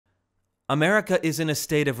America is in a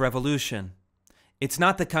state of revolution. It's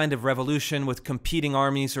not the kind of revolution with competing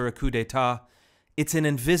armies or a coup d'etat. It's an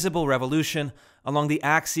invisible revolution along the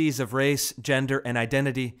axes of race, gender, and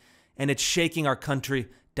identity, and it's shaking our country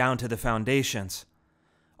down to the foundations.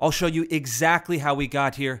 I'll show you exactly how we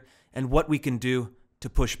got here and what we can do to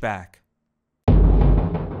push back.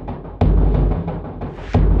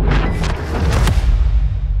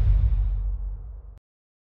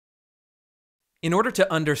 In order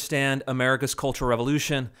to understand America's Cultural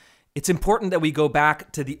Revolution, it's important that we go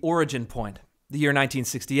back to the origin point, the year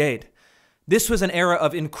 1968. This was an era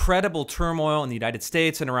of incredible turmoil in the United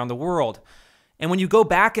States and around the world. And when you go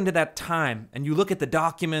back into that time and you look at the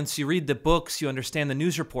documents, you read the books, you understand the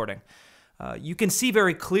news reporting, you can see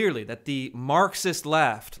very clearly that the Marxist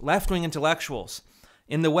left-wing intellectuals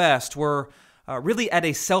in the West were really at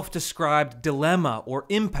a self-described dilemma or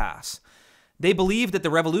impasse. They believed that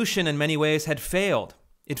the revolution in many ways had failed.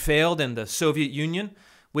 It failed in the Soviet Union,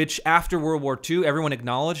 which after World War II, everyone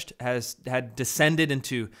acknowledged had descended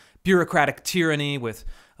into bureaucratic tyranny with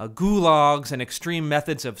gulags and extreme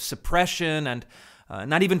methods of suppression and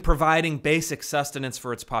not even providing basic sustenance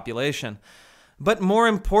for its population. But more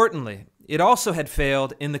importantly, it also had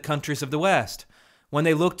failed in the countries of the West. When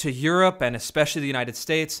they looked to Europe and especially the United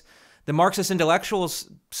States, the Marxist intellectuals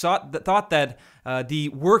thought that the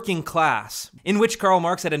working class, in which Karl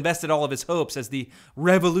Marx had invested all of his hopes as the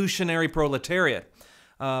revolutionary proletariat,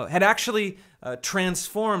 had actually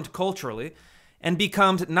transformed culturally and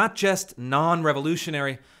become not just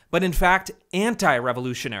non-revolutionary, but in fact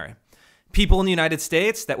anti-revolutionary. People in the United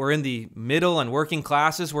States that were in the middle and working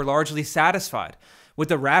classes were largely satisfied with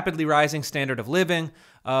the rapidly rising standard of living,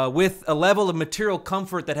 with a level of material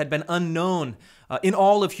comfort that had been unknown in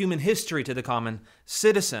all of human history to the common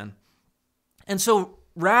citizen. And so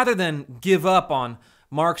rather than give up on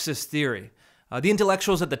Marxist theory, the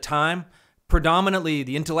intellectuals at the time, predominantly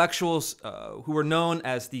the intellectuals who were known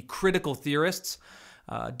as the critical theorists,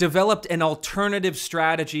 developed an alternative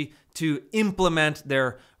strategy to implement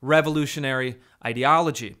their revolutionary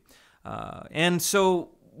ideology. And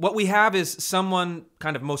so what we have is someone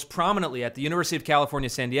kind of most prominently at the University of California,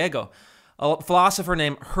 San Diego, a philosopher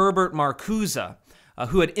named Herbert Marcuse,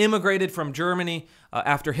 who had immigrated from Germany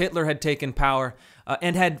after Hitler had taken power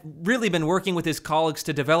and had really been working with his colleagues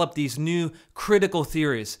to develop these new critical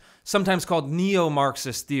theories, sometimes called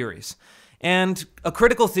neo-Marxist theories. And a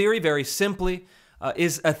critical theory, very simply,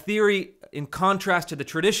 is a theory in contrast to the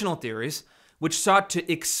traditional theories, which sought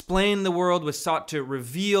to explain the world, which sought to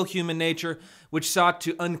reveal human nature, which sought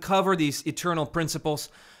to uncover these eternal principles.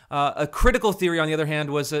 A critical theory, on the other hand,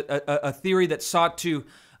 was a theory that sought to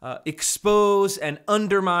expose and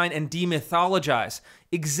undermine and demythologize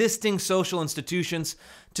existing social institutions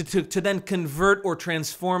to then convert or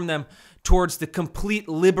transform them towards the complete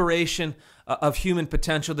liberation of human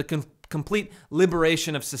potential, the complete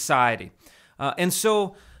liberation of society. And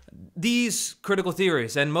so these critical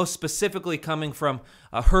theories, and most specifically coming from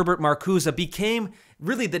Herbert Marcuse, became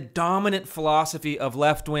really the dominant philosophy of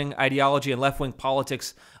left-wing ideology and left-wing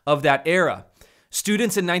politics of that era.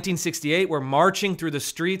 Students in 1968 were marching through the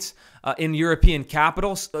streets in European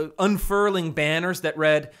capitals, unfurling banners that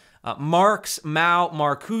read, Marx, Mao,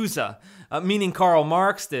 Marcuse, meaning Karl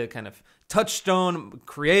Marx, the kind of touchstone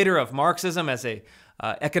creator of Marxism as a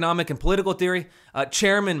economic and political theory,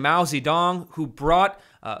 Chairman Mao Zedong, who brought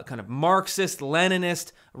kind of Marxist,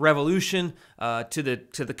 Leninist revolution to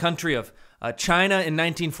the country of China in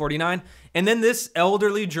 1949, and then this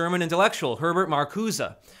elderly German intellectual, Herbert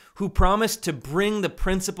Marcuse, who promised to bring the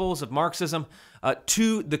principles of Marxism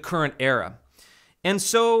to the current era. And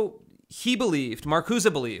so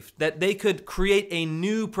Marcuse believed, that they could create a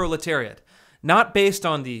new proletariat, not based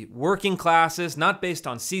on the working classes, not based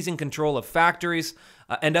on seizing control of factories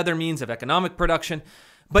and other means of economic production,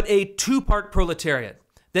 but a two-part proletariat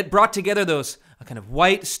that brought together those kind of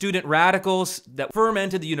white student radicals that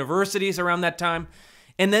fermented the universities around that time,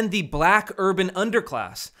 and then the black urban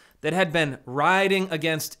underclass that had been rioting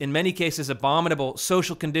against, in many cases, abominable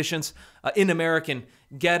social conditions in American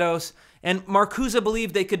ghettos. And Marcuse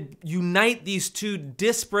believed they could unite these two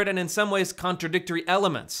disparate and in some ways contradictory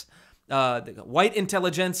elements, the white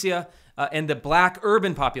intelligentsia and the black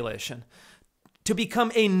urban population, to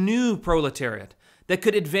become a new proletariat that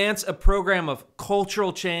could advance a program of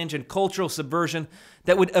cultural change and cultural subversion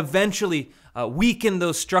that would eventually weaken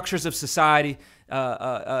those structures of society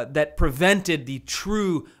that prevented the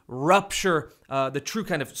true rupture, the true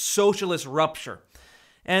kind of socialist rupture.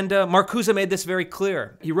 And Marcuse made this very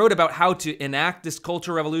clear. He wrote about how to enact this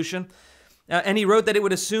cultural revolution, and he wrote that it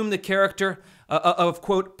would assume the character of,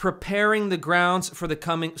 quote, preparing the grounds for the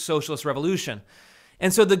coming socialist revolution.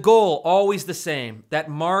 And so the goal, always the same, that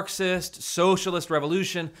Marxist, socialist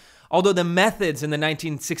revolution, although the methods in the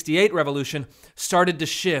 1968 revolution started to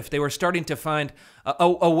shift. They were starting to find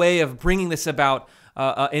a way of bringing this about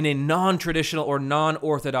in a non-traditional or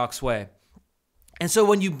non-orthodox way. And so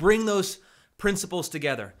when you bring those principles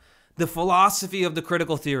together, the philosophy of the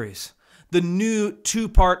critical theories, the new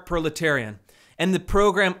two-part proletarian, and the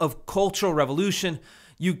program of cultural revolution,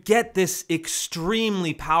 you get this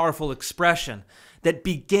extremely powerful expression that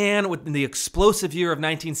began within the explosive year of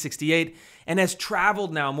 1968 and has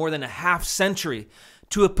traveled now more than a half century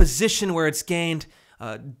to a position where it's gained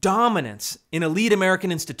dominance in elite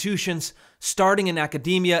American institutions, starting in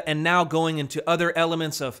academia and now going into other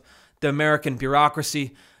elements of the American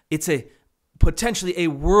bureaucracy. It's potentially a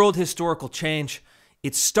world historical change.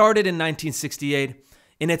 It started in 1968,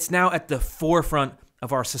 and it's now at the forefront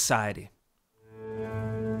of our society.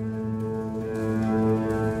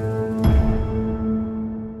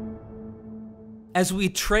 As we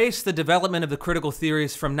trace the development of the critical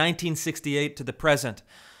theories from 1968 to the present,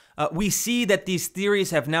 we see that these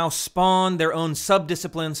theories have now spawned their own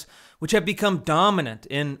subdisciplines, which have become dominant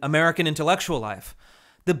in American intellectual life.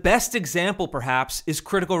 The best example, perhaps, is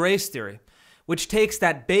critical race theory, which takes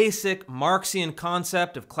that basic Marxian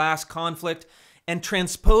concept of class conflict and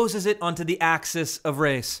transposes it onto the axis of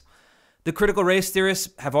race. The critical race theorists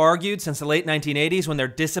have argued since the late 1980s, when their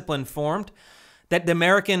discipline formed, that the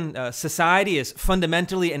American society is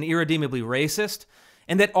fundamentally and irredeemably racist,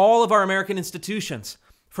 and that all of our American institutions,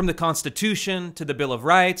 from the Constitution to the Bill of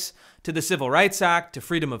Rights, to the Civil Rights Act, to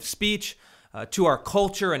freedom of speech, to our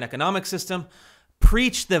culture and economic system,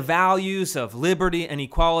 preach the values of liberty and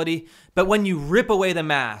equality. But when you rip away the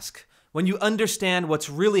mask, when you understand what's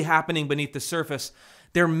really happening beneath the surface,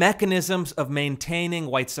 they're mechanisms of maintaining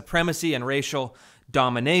white supremacy and racial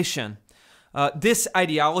domination. This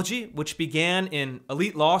ideology, which began in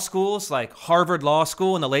elite law schools like Harvard Law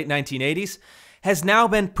School in the late 1980s, has now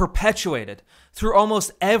been perpetuated through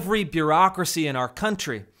almost every bureaucracy in our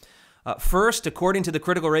country. First, according to the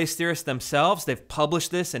critical race theorists themselves, they've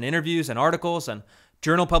published this in interviews and articles and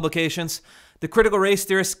journal publications. The critical race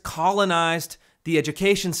theorists colonized the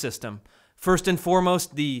education system. First and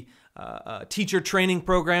foremost, the teacher training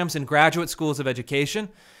programs in graduate schools of education.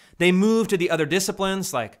 They moved to the other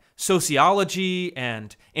disciplines like sociology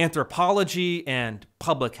and anthropology and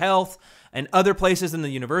public health and other places in the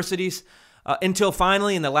universities until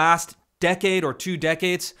finally in the last decade or 2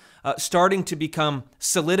 decades, starting to become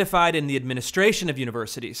solidified in the administration of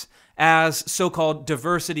universities as so-called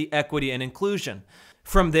diversity, equity, and inclusion.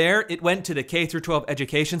 From there, it went to the K-12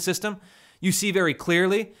 education system. You see very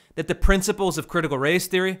clearly that the principles of critical race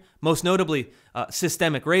theory, most notably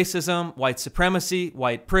systemic racism, white supremacy,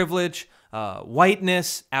 white privilege,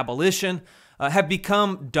 whiteness, abolition, have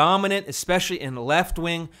become dominant, especially in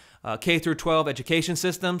left-wing K-12 education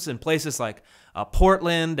systems in places like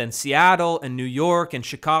Portland and Seattle and New York and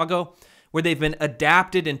Chicago, where they've been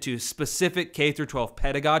adapted into specific K-12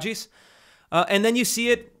 pedagogies. And then you see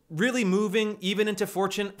it really moving even into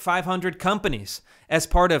Fortune 500 companies as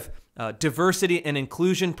part of diversity and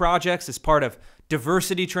inclusion projects, as part of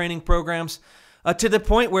diversity training programs, to the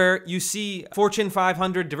point where you see Fortune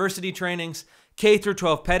 500 diversity trainings,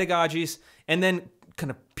 K-12 pedagogies, and then kind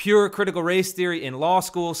of pure critical race theory in law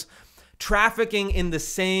schools, trafficking in the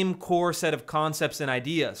same core set of concepts and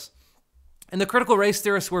ideas. And the critical race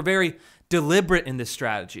theorists were very deliberate in this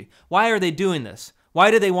strategy. Why are they doing this? Why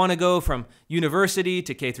do they want to go from university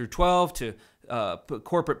to K-12 to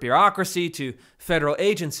corporate bureaucracy to federal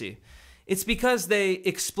agency? It's because they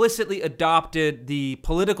explicitly adopted the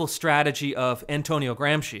political strategy of Antonio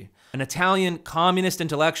Gramsci, an Italian communist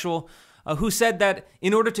intellectual who said that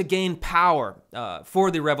in order to gain power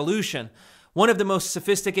for the revolution, one of the most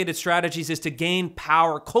sophisticated strategies is to gain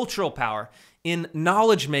power, cultural power, in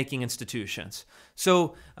knowledge-making institutions.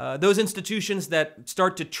 So those institutions that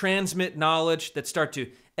start to transmit knowledge, that start to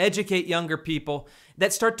educate younger people,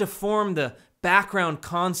 that start to form the background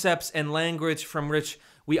concepts and language from which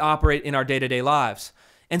we operate in our day-to-day lives.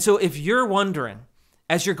 And so if you're wondering,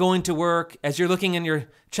 as you're going to work, as you're looking in your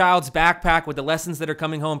child's backpack with the lessons that are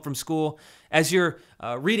coming home from school, as you're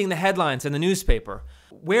reading the headlines in the newspaper,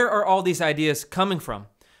 where are all these ideas coming from?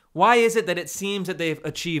 Why is it that it seems that they've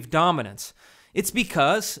achieved dominance? It's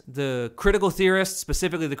because the critical theorists,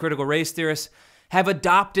 specifically the critical race theorists, have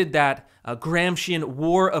adopted that Gramscian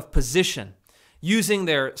war of position, using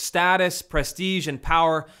their status, prestige, and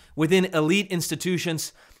power within elite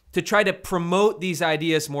institutions to try to promote these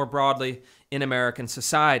ideas more broadly in American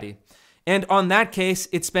society. And on that case,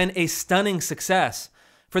 it's been a stunning success.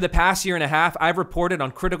 For the past year and a half, I've reported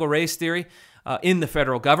on critical race theory in the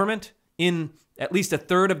federal government, in at least a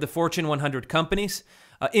third of the Fortune 100 companies,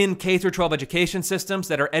 in K-12 education systems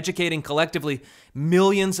that are educating collectively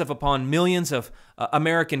millions upon millions of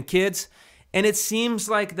American kids. And it seems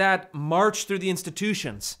like that march through the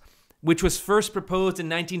institutions, which was first proposed in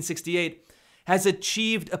 1968, has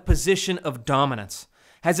achieved a position of dominance,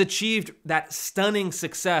 has achieved that stunning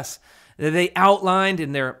success that they outlined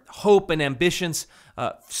in their hope and ambitions,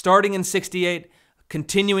 starting in 68,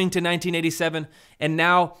 continuing to 1987, and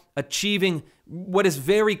now achieving what is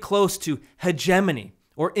very close to hegemony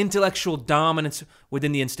or intellectual dominance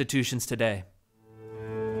within the institutions today.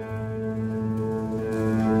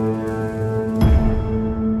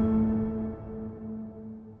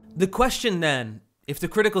 The question then, if the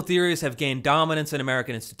critical theories have gained dominance in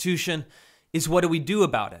American institution, is what do we do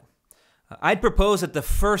about it? I'd propose that the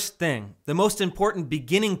first thing, the most important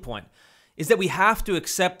beginning point, is that we have to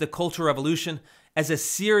accept the Cultural Revolution as a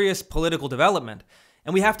serious political development,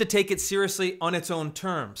 and we have to take it seriously on its own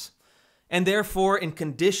terms. And therefore, in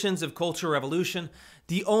conditions of Cultural Revolution,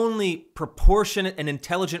 the only proportionate and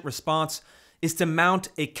intelligent response is to mount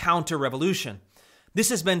a counter-revolution. This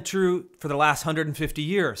has been true for the last 150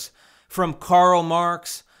 years, from Karl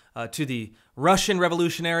Marx to the Russian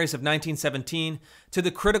revolutionaries of 1917 to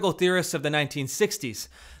the critical theorists of the 1960s.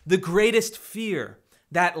 The greatest fear,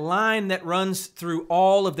 that line that runs through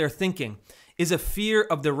all of their thinking, is a fear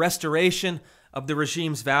of the restoration of the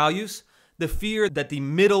regime's values, the fear that the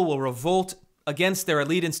middle will revolt against their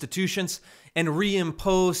elite institutions and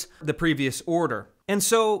reimpose the previous order. And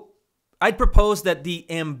so I'd propose that the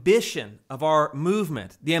ambition of our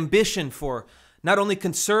movement, the ambition for not only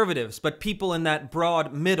conservatives, but people in that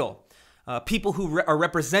broad middle, people who are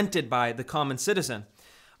represented by the common citizen,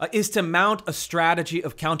 is to mount a strategy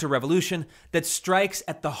of counter-revolution that strikes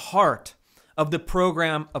at the heart of the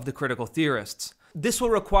program of the critical theorists. This will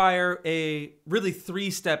require a really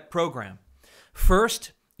three-step program.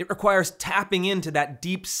 First, it requires tapping into that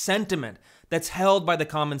deep sentiment that's held by the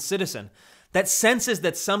common citizen, that senses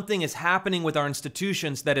that something is happening with our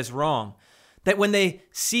institutions that is wrong, that when they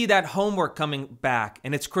see that homework coming back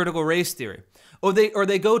and it's critical race theory, or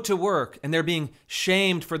they go to work and they're being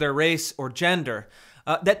shamed for their race or gender,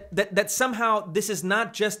 that somehow this is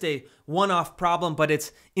not just a one-off problem, but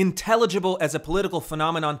it's intelligible as a political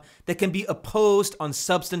phenomenon that can be opposed on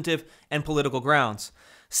substantive and political grounds.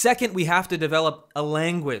 Second, we have to develop a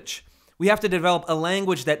language. We have to develop a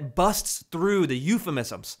language that busts through the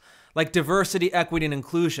euphemisms like diversity, equity, and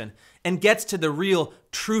inclusion and gets to the real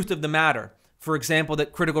truth of the matter. For example,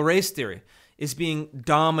 that critical race theory is being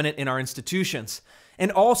dominant in our institutions.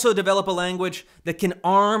 And also develop a language that can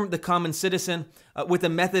arm the common citizen with a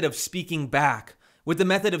method of speaking back, with the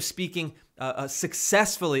method of speaking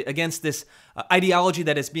successfully against this ideology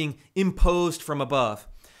that is being imposed from above.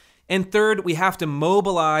 And third, we have to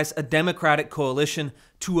mobilize a democratic coalition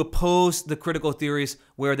to oppose the critical theories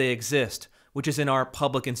where they exist, which is in our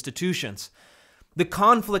public institutions. The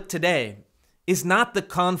conflict today is not the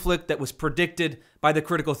conflict that was predicted by the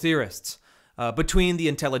critical theorists between the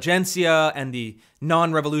intelligentsia and the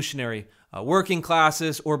non-revolutionary working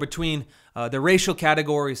classes, or between the racial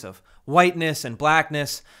categories of whiteness and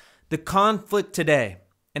blackness. The conflict today,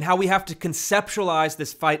 and how we have to conceptualize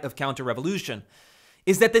this fight of counter-revolution,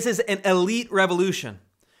 is that this is an elite revolution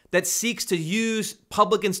that seeks to use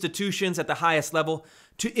public institutions at the highest level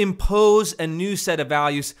to impose a new set of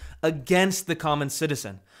values against the common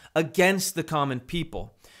citizen, against the common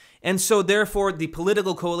people. And so therefore, the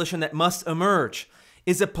political coalition that must emerge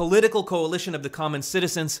is a political coalition of the common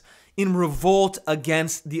citizens in revolt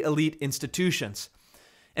against the elite institutions.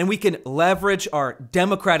 And we can leverage our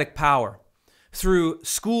democratic power through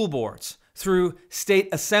school boards, through state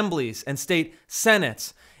assemblies and state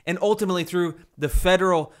senates, and ultimately through the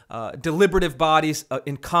federal deliberative bodies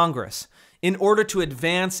in Congress, in order to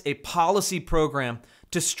advance a policy program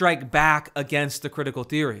to strike back against the critical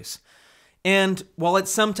theories. And while it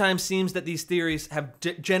sometimes seems that these theories have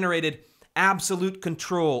generated absolute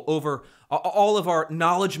control over all of our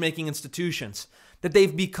knowledge-making institutions, that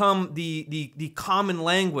they've become the common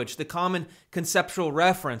language, the common conceptual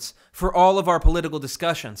reference for all of our political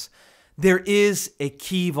discussions, there is a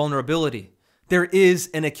key vulnerability. There is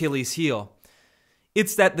an Achilles heel.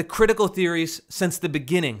 It's that the critical theories, since the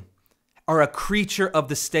beginning, are a creature of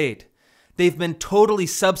the state. They've been totally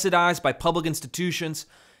subsidized by public institutions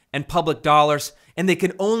and public dollars, and they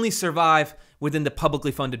can only survive within the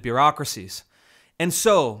publicly funded bureaucracies. And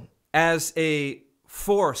so, as a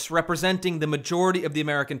force representing the majority of the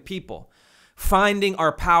American people, finding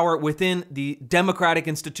our power within the democratic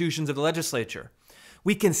institutions of the legislature,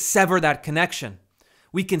 we can sever that connection.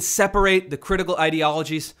 We can separate the critical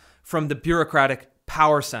ideologies from the bureaucratic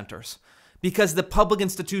power centers. because the public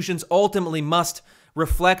institutions ultimately must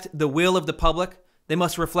reflect the will of the public, they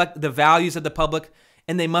must reflect the values of the public,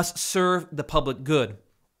 and they must serve the public good.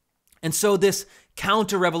 And so this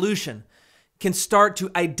counter-revolution can start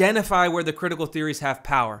to identify where the critical theories have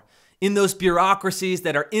power, in those bureaucracies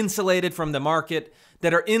that are insulated from the market,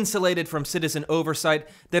 that are insulated from citizen oversight,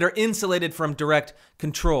 that are insulated from direct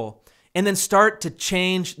control, and then start to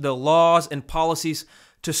change the laws and policies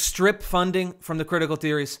to strip funding from the critical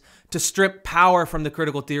theories, to strip power from the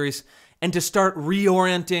critical theories, and to start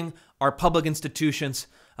reorienting our public institutions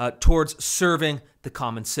towards serving the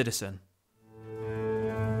common citizen.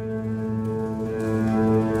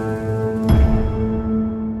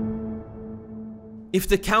 If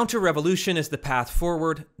the counter-revolution is the path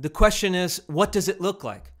forward, the question is, what does it look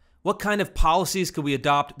like? What kind of policies could we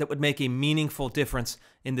adopt that would make a meaningful difference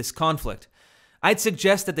in this conflict? I'd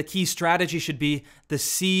suggest that the key strategy should be the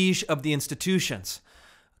siege of the institutions.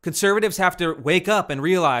 Conservatives have to wake up and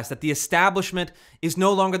realize that the establishment is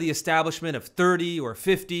no longer the establishment of 30 or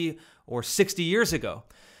 50 or 60 years ago,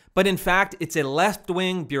 but in fact, it's a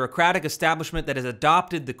left-wing bureaucratic establishment that has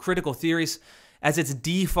adopted the critical theories as its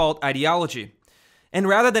default ideology. And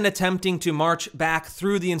rather than attempting to march back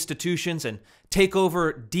through the institutions and take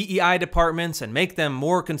over DEI departments and make them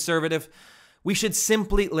more conservative, we should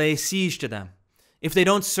simply lay siege to them. If they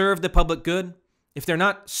don't serve the public good, if they're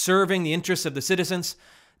not serving the interests of the citizens,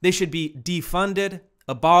 they should be defunded,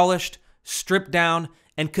 abolished, stripped down,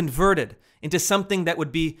 and converted into something that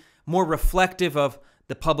would be more reflective of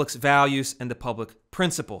the public's values and the public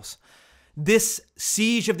principles. This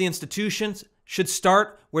siege of the institutions should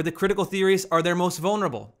start where the critical theories are their most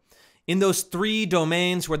vulnerable, in those three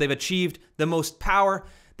domains where they've achieved the most power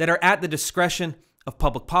that are at the discretion of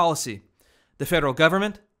public policy: the federal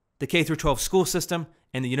government, the K-12 school system,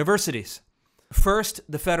 and the universities. First,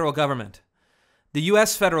 the federal government. The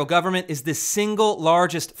U.S. federal government is the single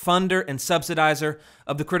largest funder and subsidizer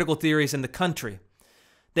of the critical theories in the country.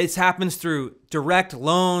 This happens through direct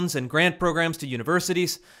loans and grant programs to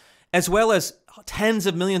universities, as well as tens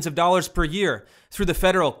of millions of dollars per year through the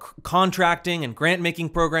federal contracting and grant-making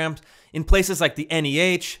programs in places like the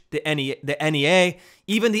NEH, the NEA,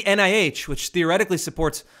 even the NIH, which theoretically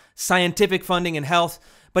supports scientific funding in health,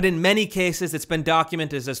 but in many cases it's been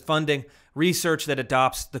documented as funding research that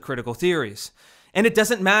adopts the critical theories. And it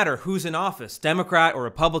doesn't matter who's in office, Democrat or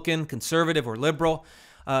Republican, conservative or liberal.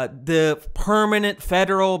 The permanent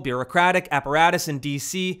federal bureaucratic apparatus in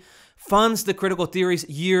D.C. funds the critical theories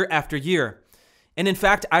year after year. And in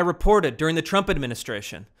fact, I reported during the Trump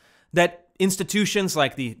administration that institutions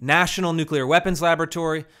like the National Nuclear Weapons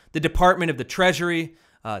Laboratory, the Department of the Treasury,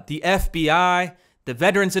 the FBI, the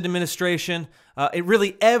Veterans Administration,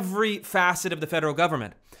 really every facet of the federal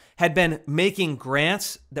government had been making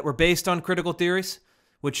grants that were based on critical theories,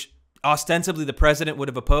 which ostensibly the president would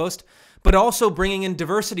have opposed, but also bringing in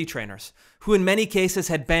diversity trainers, who in many cases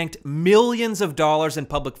had banked millions of dollars in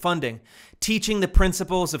public funding, teaching the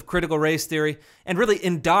principles of critical race theory and really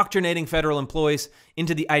indoctrinating federal employees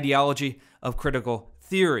into the ideology of critical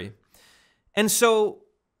theory. And so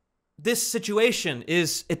this situation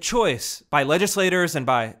is a choice by legislators and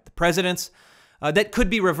by the presidents that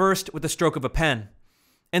could be reversed with the stroke of a pen.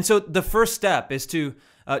 And so the first step is to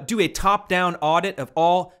do a top-down audit of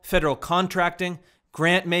all federal contracting,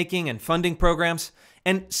 grant-making, and funding programs,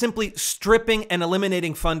 and simply stripping and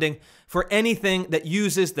eliminating funding for anything that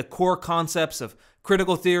uses the core concepts of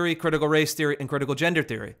critical theory, critical race theory, and critical gender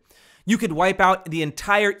theory. You could wipe out the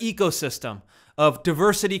entire ecosystem of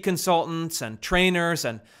diversity consultants and trainers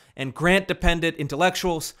and grant-dependent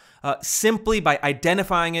intellectuals simply by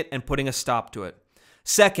identifying it and putting a stop to it.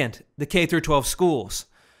 Second, the K-12 schools.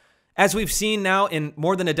 As we've seen now in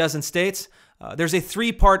more than a dozen states, there's a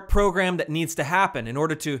three-part program that needs to happen in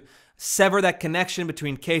order to sever that connection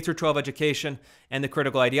between K-12 education and the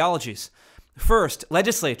critical ideologies. First,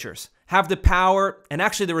 legislatures have the power and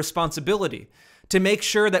actually the responsibility to make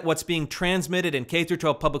sure that what's being transmitted in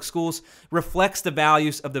K-12 public schools reflects the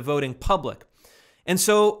values of the voting public. And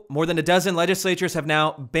so more than a dozen legislatures have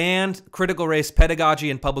now banned critical race pedagogy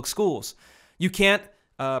in public schools. You can't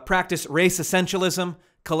practice race essentialism,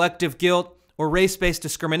 collective guilt, or race-based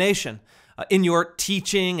discrimination in your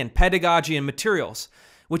teaching and pedagogy and materials,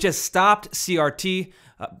 which has stopped CRT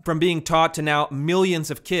from being taught to now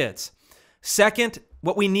millions of kids. Second,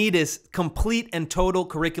 what we need is complete and total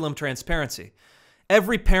curriculum transparency.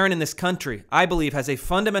 Every parent in this country, I believe, has a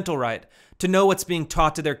fundamental right to know what's being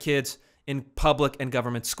taught to their kids in public and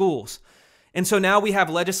government schools. And so now we have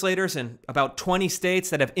legislators in about 20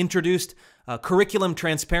 states that have introduced curriculum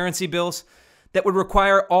transparency bills that would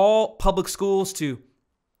require all public schools to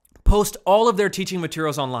post all of their teaching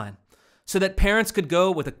materials online. so that parents could go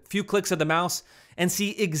with a few clicks of the mouse and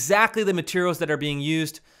see exactly the materials that are being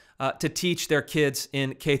used to teach their kids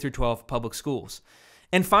in K through 12 public schools.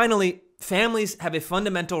 And finally, families have a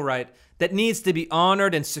fundamental right that needs to be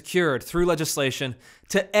honored and secured through legislation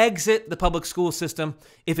to exit the public school system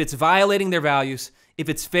if it's violating their values, if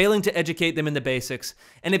it's failing to educate them in the basics,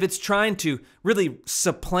 and if it's trying to really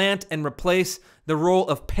supplant and replace the role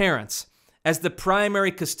of parents as the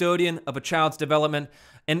primary custodian of a child's development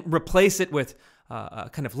and replace it with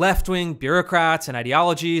kind of left-wing bureaucrats and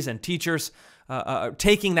ideologies and teachers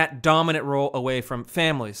taking that dominant role away from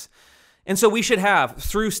families. And so we should have,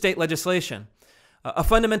 through state legislation, a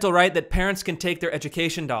fundamental right that parents can take their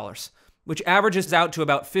education dollars, which averages out to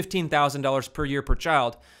about $15,000 per year per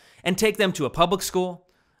child, and take them to a public school,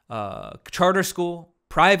 charter school,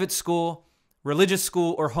 private school, religious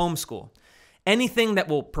school, or homeschool. Anything that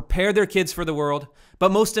will prepare their kids for the world,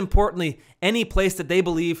 but most importantly, any place that they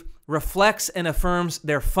believe reflects and affirms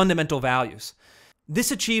their fundamental values.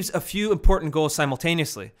 This achieves a few important goals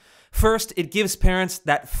simultaneously. First, it gives parents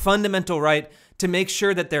that fundamental right to make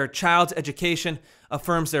sure that their child's education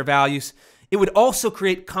affirms their values. It would also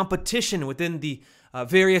create competition within the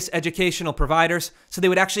various educational providers, so they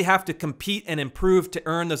would actually have to compete and improve to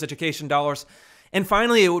earn those education dollars. And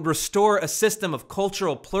finally, it would restore a system of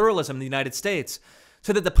cultural pluralism in the United States,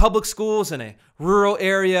 so that the public schools in a rural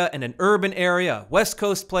area and an urban area, West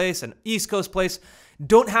Coast place and East Coast place,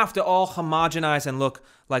 don't have to all homogenize and look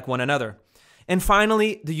like one another. And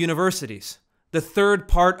finally, the universities, the third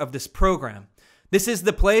part of this program. This is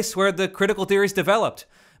the place where the critical theory is developed,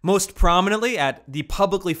 most prominently at the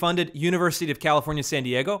publicly funded University of California, San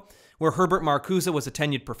Diego, where Herbert Marcuse was a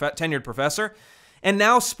tenured professor, and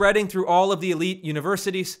now spreading through all of the elite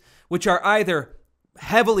universities, which are either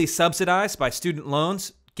heavily subsidized by student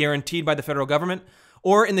loans guaranteed by the federal government,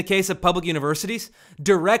 or in the case of public universities,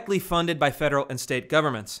 directly funded by federal and state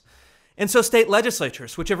governments. And so state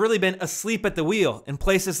legislatures, which have really been asleep at the wheel in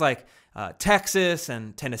places like Texas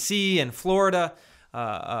and Tennessee and Florida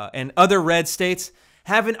and other red states,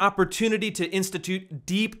 have an opportunity to institute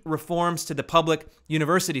deep reforms to the public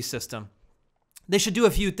university system. They should do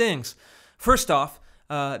a few things. First off,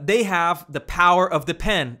 they have the power of the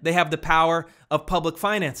pen. They have the power of public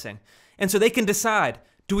financing. And so they can decide,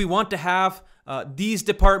 do we want to have these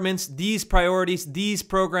departments, these priorities, these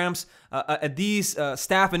programs, these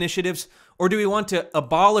staff initiatives, or do we want to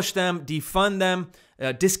abolish them, defund them,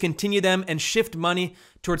 discontinue them, and shift money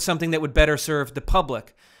towards something that would better serve the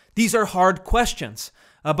public? These are hard questions,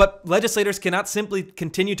 but legislators cannot simply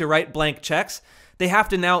continue to write blank checks. They have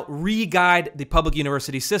to now re-guide the public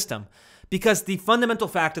university system, because the fundamental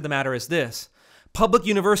fact of the matter is this: public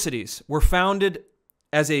universities were founded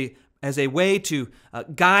as a way to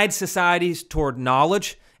guide societies toward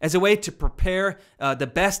knowledge, as a way to prepare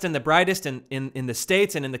the best and the brightest in the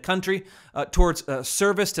states and in the country towards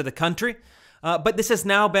service to the country. But this has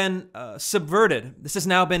now been subverted. This has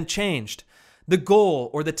now been changed. The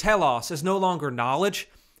goal, or the telos, is no longer knowledge.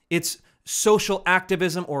 It's social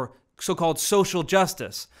activism, or so-called social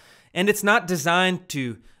justice. And it's not designed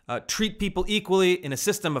to treat people equally in a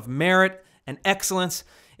system of merit and excellence.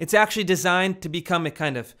 It's actually designed to become a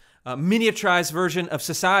kind of miniaturized version of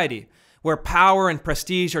society, where power and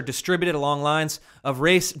prestige are distributed along lines of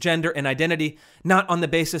race, gender, and identity, not on the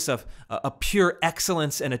basis of a pure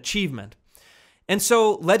excellence and achievement. And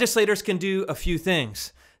so legislators can do a few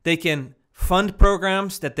things. They can fund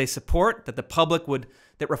programs that they support,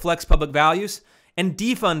 that reflects public values, and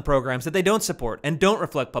defund programs that they don't support and don't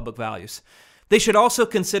reflect public values. They should also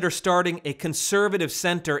consider starting a conservative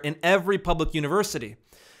center in every public university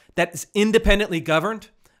that is independently governed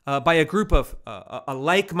by a group of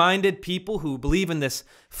like-minded people who believe in this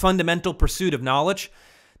fundamental pursuit of knowledge,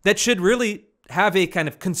 that should really have a kind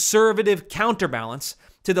of conservative counterbalance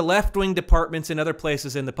to the left-wing departments in other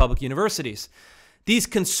places in the public universities. These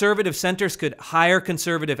conservative centers could hire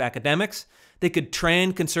conservative academics, they could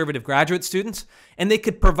train conservative graduate students, and they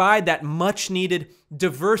could provide that much-needed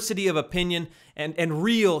diversity of opinion and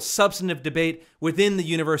real substantive debate within the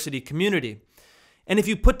university community. And if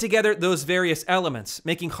you put together those various elements,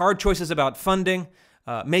 making hard choices about funding,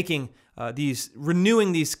 renewing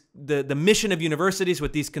the mission of universities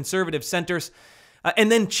with these conservative centers,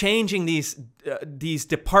 and then changing these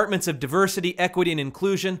departments of diversity, equity, and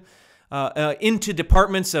inclusion into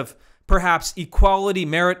departments of perhaps equality,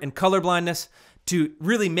 merit, and colorblindness, to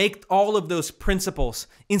really make all of those principles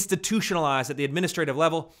institutionalized at the administrative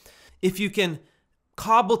level. If you can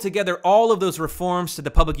cobble together all of those reforms to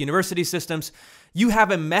the public university systems, you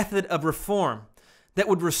have a method of reform that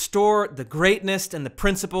would restore the greatness and the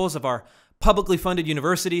principles of our publicly funded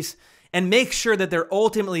universities, and make sure that they're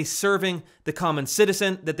ultimately serving the common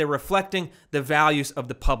citizen, that they're reflecting the values of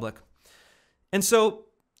the public. And so,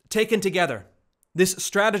 taken together, this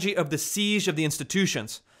strategy of the siege of the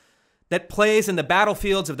institutions that plays in the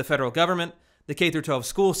battlefields of the federal government, the K-12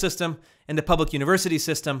 school system, and the public university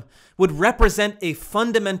system would represent a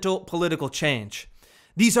fundamental political change.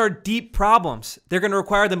 These are deep problems. They're going to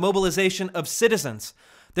require the mobilization of citizens.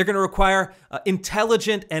 They're going to require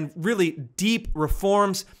intelligent and really deep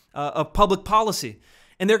reforms of public policy.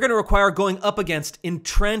 And they're going to require going up against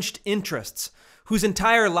entrenched interests whose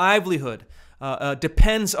entire livelihood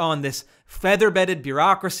depends on this feather-bedded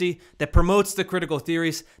bureaucracy that promotes the critical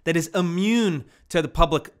theories, that is immune to the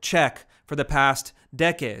public check for the past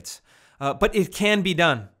decades. But it can be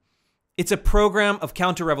done. It's a program of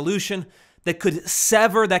counter-revolution that could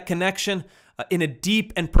sever that connection in a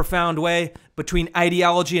deep and profound way between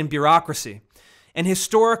ideology and bureaucracy. And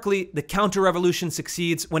historically, the counter-revolution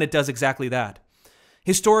succeeds when it does exactly that.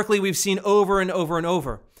 Historically, we've seen over and over and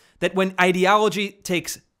over that when ideology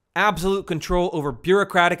takes absolute control over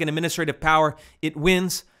bureaucratic and administrative power, it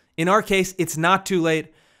wins. In our case, it's not too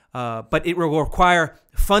late, but it will require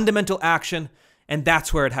fundamental action, and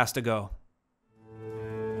that's where it has to go.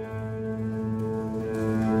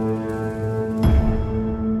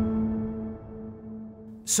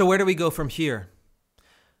 So where do we go from here?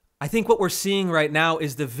 I think what we're seeing right now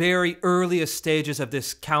is the very earliest stages of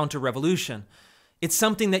this counter-revolution. It's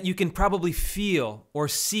something that you can probably feel or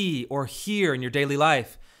see or hear in your daily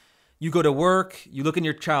life. You go to work, you look in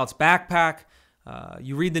your child's backpack,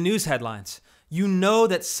 you read the news headlines. You know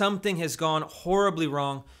that something has gone horribly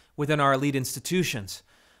wrong within our elite institutions.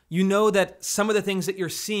 You know that some of the things that you're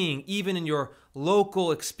seeing, even in your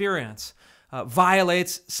local experience,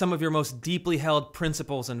 violates some of your most deeply held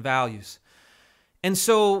principles and values. And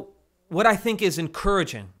so what I think is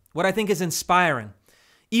encouraging, what I think is inspiring,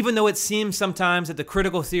 even though it seems sometimes that the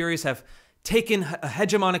critical theories have taken a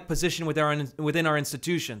hegemonic position within our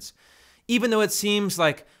institutions, even though it seems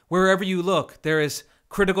like wherever you look, there is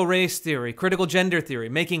critical race theory, critical gender theory,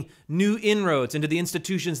 making new inroads into the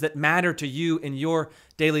institutions that matter to you in your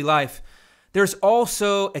daily life, there's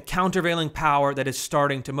also a countervailing power that is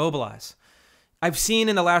starting to mobilize. I've seen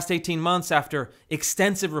in the last 18 months, after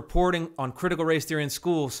extensive reporting on critical race theory in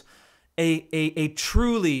schools, a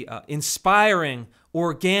truly inspiring,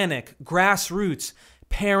 organic, grassroots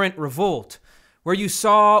parent revolt, where you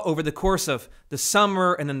saw over the course of the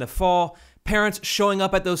summer and then the fall, parents showing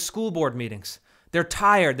up at those school board meetings. They're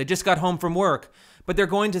tired, they just got home from work, but they're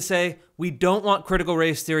going to say, we don't want critical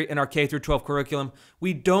race theory in our K-12 curriculum.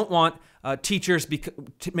 We don't want teachers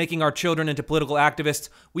making our children into political activists.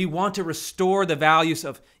 We want to restore the values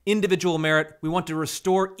of individual merit. We want to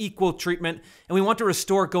restore equal treatment, and we want to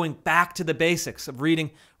restore going back to the basics of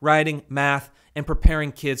reading, writing, math, and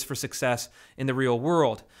preparing kids for success in the real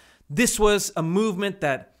world. This was a movement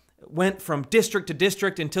that went from district to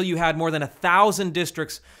district until you had more than 1,000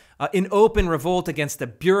 districts in open revolt against the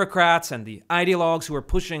bureaucrats and the ideologues who were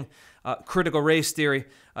pushing critical race theory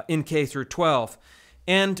in K through 12.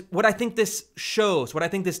 And what I think this shows, what I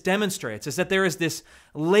think this demonstrates, is that there is this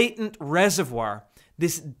latent reservoir,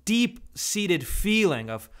 this deep-seated feeling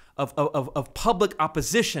of public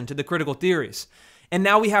opposition to the critical theories. And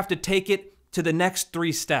now we have to take it to the next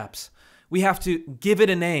 3 steps. We have to give it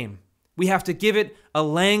a name. We have to give it a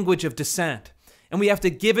language of dissent. And we have to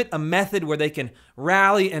give it a method where they can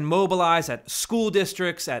rally and mobilize at school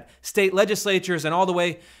districts, at state legislatures, and all the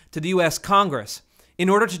way to the U.S. Congress in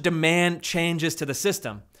order to demand changes to the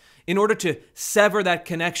system, in order to sever that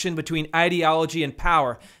connection between ideology and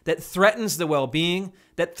power that threatens the well-being,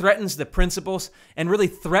 that threatens the principles, and really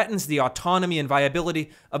threatens the autonomy and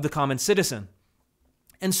viability of the common citizen.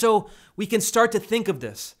 And so we can start to think of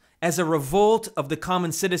this as a revolt of the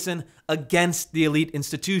common citizen against the elite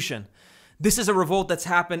institution. This is a revolt that's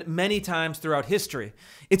happened many times throughout history.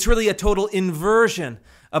 It's really a total inversion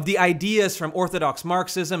of the ideas from orthodox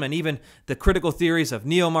Marxism and even the critical theories of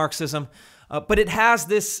neo-Marxism. But it has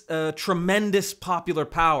this tremendous popular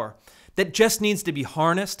power that just needs to be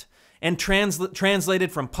harnessed and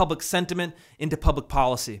translated from public sentiment into public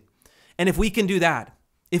policy. And if we can do that,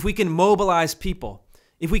 if we can mobilize people,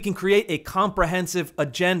 if we can create a comprehensive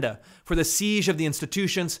agenda for the siege of the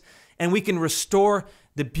institutions, and we can restore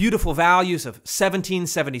the beautiful values of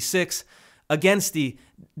 1776 against the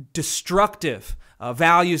destructive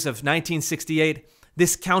values of 1968,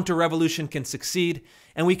 this counter-revolution can succeed,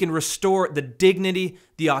 and we can restore the dignity,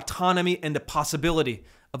 the autonomy, and the possibility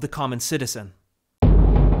of the common citizen.